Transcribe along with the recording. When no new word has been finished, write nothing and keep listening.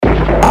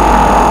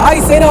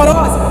sem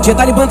neurose, de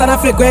Talibãn tá na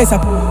frequência,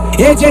 pô.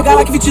 E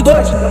Galack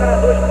 22.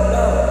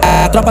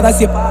 A tropa da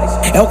Cpaz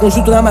é o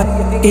conjunto da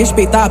Marinha, tem que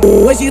respeitar, pô.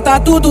 Hoje tá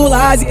tudo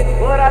lazer,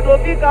 morador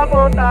fica à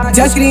vontade.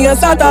 Se as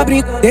crianças tá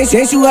brincando,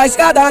 tem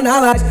churrascada na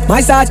laje.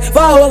 Mais tarde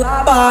vai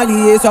rolar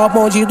baile, esse é o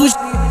bonde dos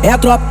é a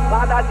tropa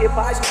lá da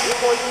Cpaz, o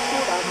conjunto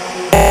da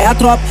Marinha. É a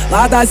tropa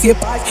lá da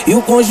Cpaz e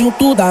o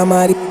conjunto da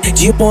Marinha.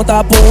 De ponta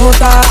a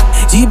ponta,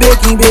 de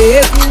beco em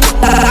beco,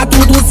 tá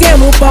tudo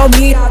sendo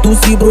palmeado.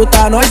 Se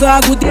brotar, nós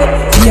larga o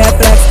dedo. De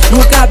reflexo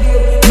no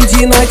cabelo e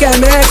de nós é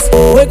Max.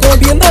 Foi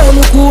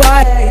combinando com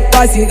a R,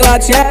 com a sigla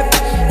de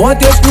chefe.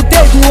 Ontem eu escutei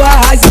do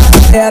arraso,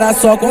 era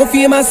só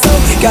confirmação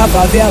que a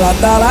favela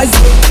tá lazia.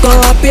 Então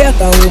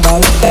aperta um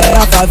balão.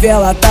 A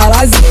favela tá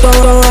lazia,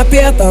 então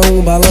aperta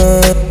um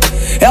balão.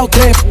 É o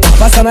tempo,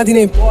 passa nada e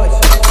nem pode,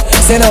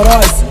 sem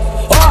neurose.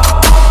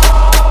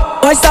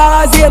 Nós tá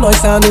lazer, nós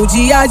tá no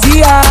dia a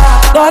dia.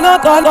 Nós não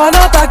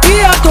tá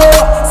aqui à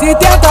toa, se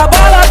tenta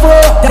bala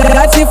vou.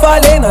 Já te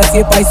falei, na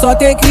Cpaz só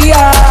tem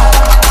criar.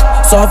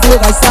 Só vou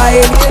gastar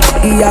ele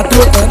e a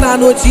troca na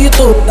noite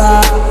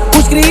toda.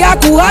 Os cria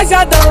com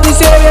rajadão,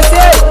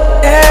 enxerguecei.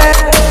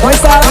 Nós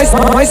tá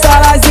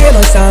lazer,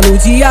 nós tá no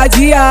dia a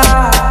dia.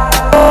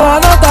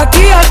 Nós não tá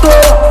aqui à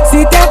toa,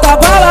 se tenta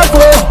bala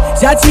vou.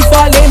 Já te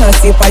falei, na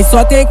Cpaz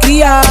só tem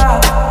criar.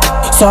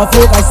 Só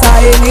vou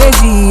gastar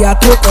energia,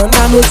 trocando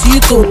a noite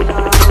toda.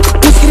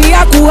 Os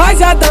cria com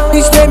rajadão,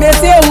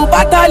 estremeceu o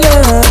batalhão.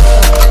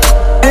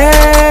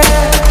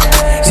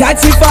 Já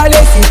te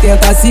falei, se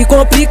tenta se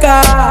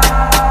complicar.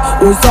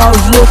 Os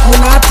olhos loucos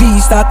na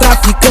pista,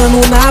 traficando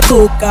na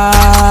boca.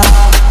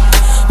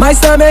 Mas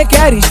também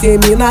quer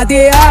exterminar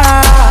DA.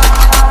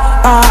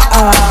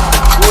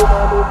 Eu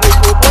mando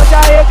bicho bom de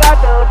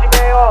arregadão de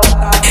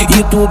meiota.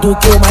 E tudo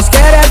que eu mais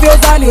quero é ver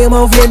os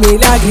alemão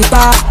vermelha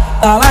gritar.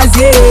 Tá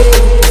lazer,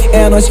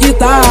 é nós que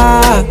tá.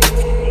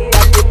 E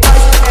a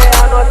Cpaz é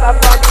a nossa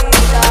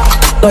família.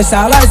 Nós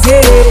tá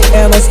lazer,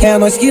 é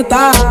nós que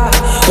tá.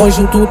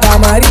 Conjunto da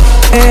Marinha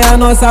é a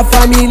nossa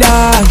família.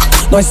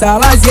 Nós tá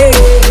lazer,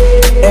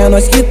 é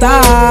nós que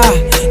tá.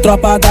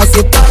 Tropa da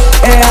Cpaz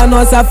é a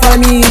nossa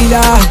família.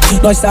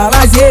 Nós tá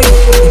lazer,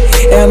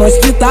 é nós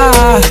que tá.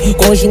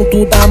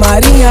 Conjunto da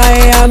Marinha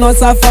é a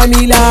nossa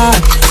família.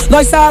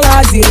 Nós tá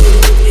lazer,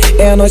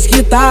 é nós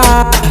que tá.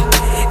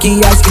 Que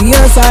as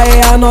crianças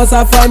é a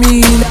nossa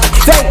família.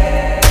 Vem!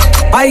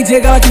 Aí de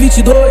Galack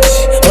 22,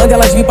 manda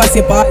elas vir pra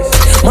Cpaz,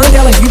 manda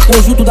elas vir pro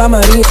Conjunto da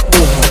Marinha,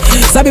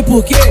 porra. Sabe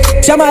por quê?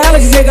 Chama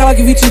elas de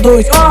Galack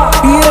 22.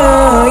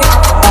 Piranha,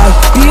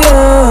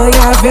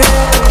 piranha, vem.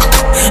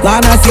 Lá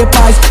na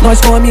Cpaz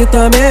nós come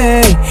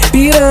também.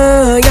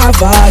 Piranha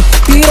vai,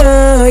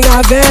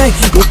 piranha vem.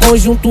 No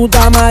Conjunto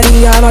da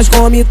Marinha nós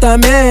come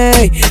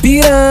também.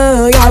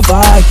 Piranha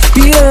vai,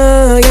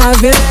 piranha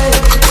vem.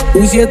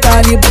 Os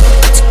Talibãn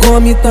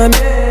come também.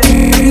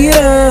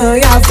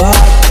 Piranha vai,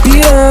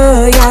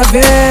 piranha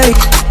vem.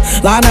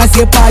 Lá na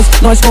Cpaz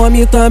nós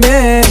come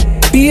também.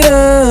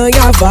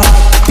 Piranha vai,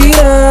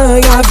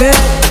 piranha vem.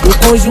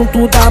 No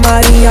Conjunto da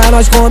Marinha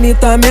nós come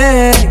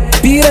também.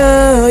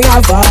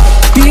 Piranha vai,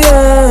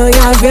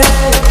 piranha vem.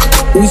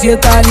 Os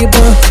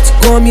Talibãn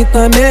come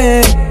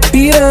também.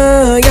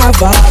 Piranha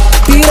vai,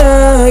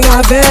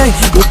 piranha vem.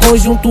 No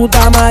Conjunto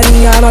da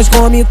Marinha nós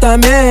come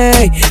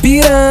também.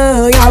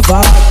 Piranha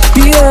vai,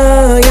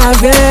 piranha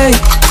vem.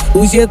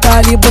 Os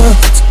Talibãn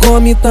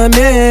come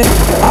também.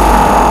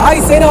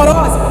 Aí sem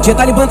neurose, de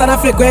Talibãn tá na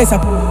frequência,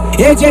 pô.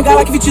 E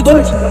Galack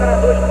 22.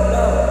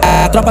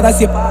 A tropa da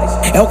Cpaz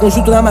é o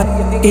conjunto da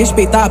Marinha, tem que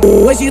respeitar, pô.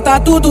 Hoje tá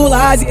tudo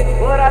lazer,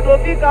 morador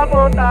fica à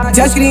vontade.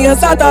 Se as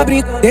crianças tá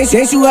brincando,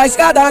 tem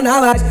churrascada na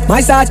laje.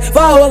 Mais tarde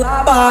vai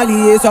rolar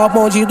baile, esse é o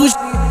bonde dos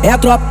é a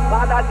tropa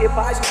lá da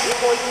Cpaz, o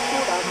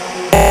conjunto da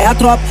Marinha. É a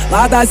tropa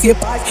lá da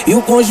Cpaz e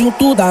o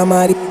conjunto da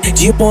Marinha.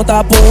 De ponta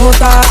a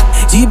ponta,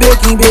 de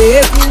beco em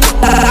beco,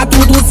 tá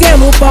tudo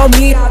sendo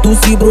palmeado.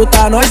 Se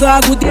brotar, nós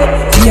larga o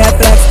dedo. De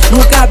reflexo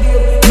no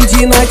cabelo e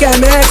de nós é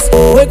Max.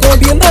 Foi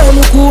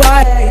combinando com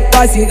a R,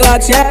 com a sigla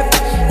de chefe.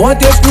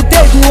 Ontem eu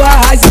escutei do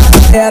arraso,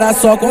 era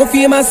só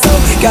confirmação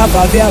que a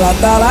favela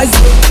tá lazia.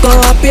 Então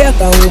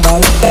aperta um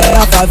balão.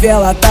 A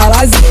favela tá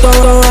lazia,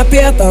 então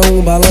aperta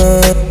um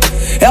balão.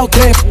 É o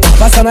tempo,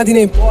 passa nada e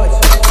nem pode,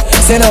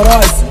 sem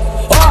neurose.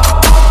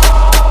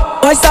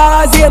 Nós tá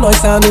lazer, nós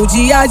tá no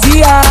dia a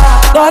dia.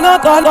 Nós não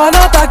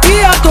tá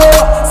aqui à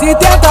toa, se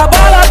tenta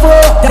bala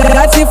vou.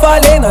 Já te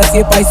falei, na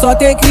Cpaz só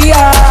tem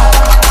criar.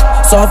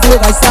 Só vou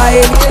gastar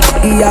ele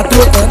e a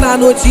troca na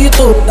noite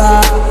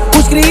toda.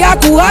 Os cria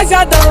com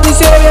rajadão,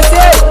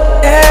 enxerguecei.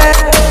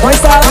 Nós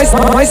tá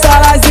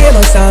lazer,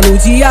 nós tá no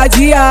dia a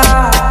dia.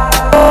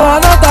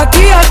 Nós não tá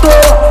aqui à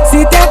toa,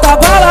 se tenta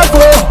bala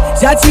vou.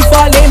 Já te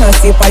falei, na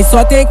Cpaz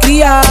só tem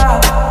criar.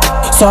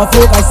 Só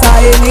vou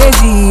gastar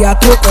energia,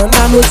 trocando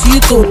a noite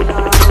toda.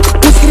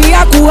 Os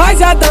cria com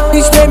rajadão,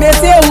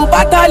 estremeceu o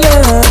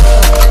batalhão.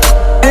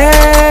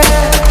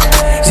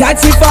 Já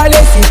te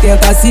falei, se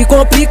tenta se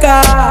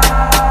complicar.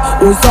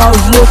 Os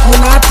olhos loucos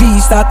na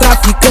pista,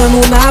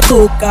 traficando na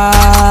boca.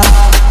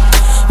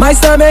 Mas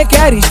também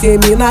quer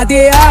exterminar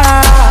DA.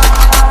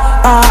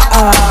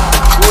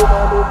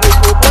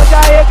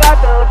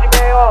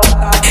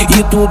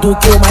 tudo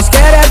que eu mais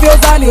quero é ver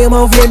os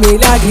alemão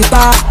vermelha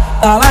gritar.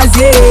 Tá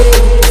lazer,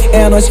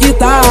 é nós que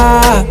tá.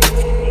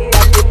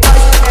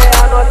 É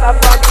a nossa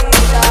família.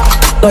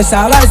 Nós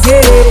tá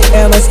lazer,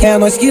 é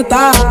nós que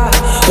tá.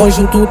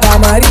 Conjunto da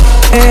Marinha,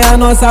 é a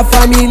nossa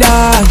família.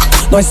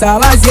 Nós tá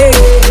lazer,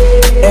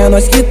 é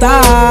nós que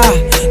tá.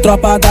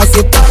 Tropa da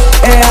Cpaz,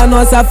 é a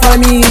nossa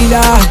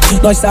família.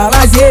 Nós tá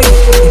lazer,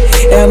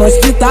 é nós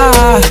que tá.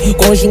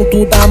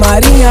 Conjunto da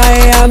Marinha,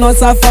 é a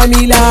nossa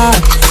família.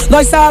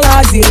 Nós tá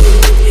lazer,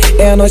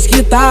 é nós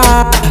que tá.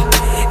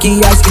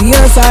 Que as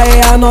crianças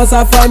é a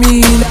nossa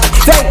família.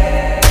 Vem!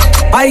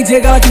 Aí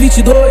DJ Galack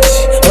 22,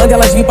 manda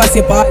elas vir pra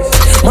Cpaz,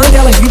 manda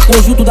elas vir pro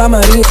Conjunto da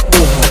Marinha,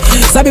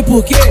 porra. Sabe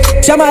por quê?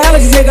 Chama ela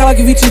de DJ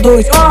Galack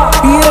 22.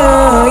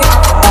 Piranha,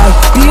 ai,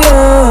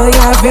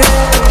 piranha,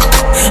 vem.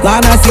 Lá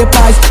na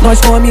Cpaz nós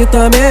come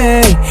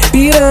também.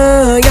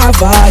 Piranha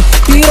vai,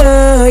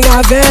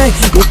 piranha vem.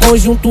 No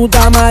Conjunto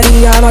da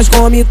Marinha nós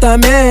come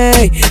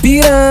também.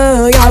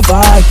 Piranha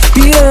vai,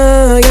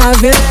 piranha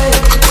vem.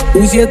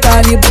 O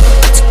Talibãn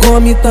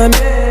come também.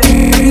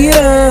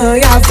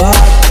 Piranha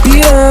vai,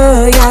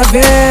 piranha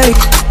vem.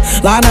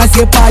 Lá na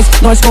Cpaz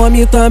nós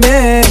come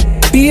também.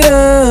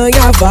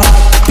 Piranha vai,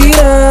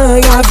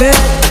 piranha vem.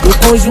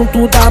 No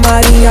Conjunto da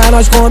Marinha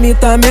nós come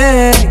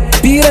também.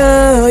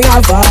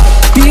 Piranha vai,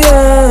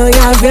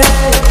 piranha vem.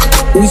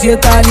 O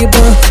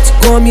Talibãn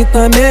come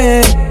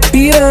também.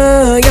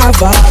 Piranha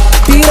vai,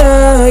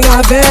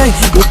 piranha vem.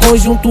 No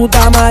Conjunto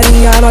da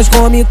Marinha nós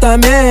come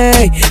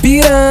também.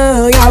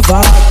 Piranha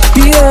vai,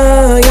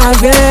 piranha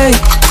vem.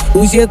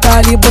 O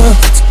Talibãn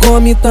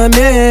come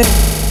também.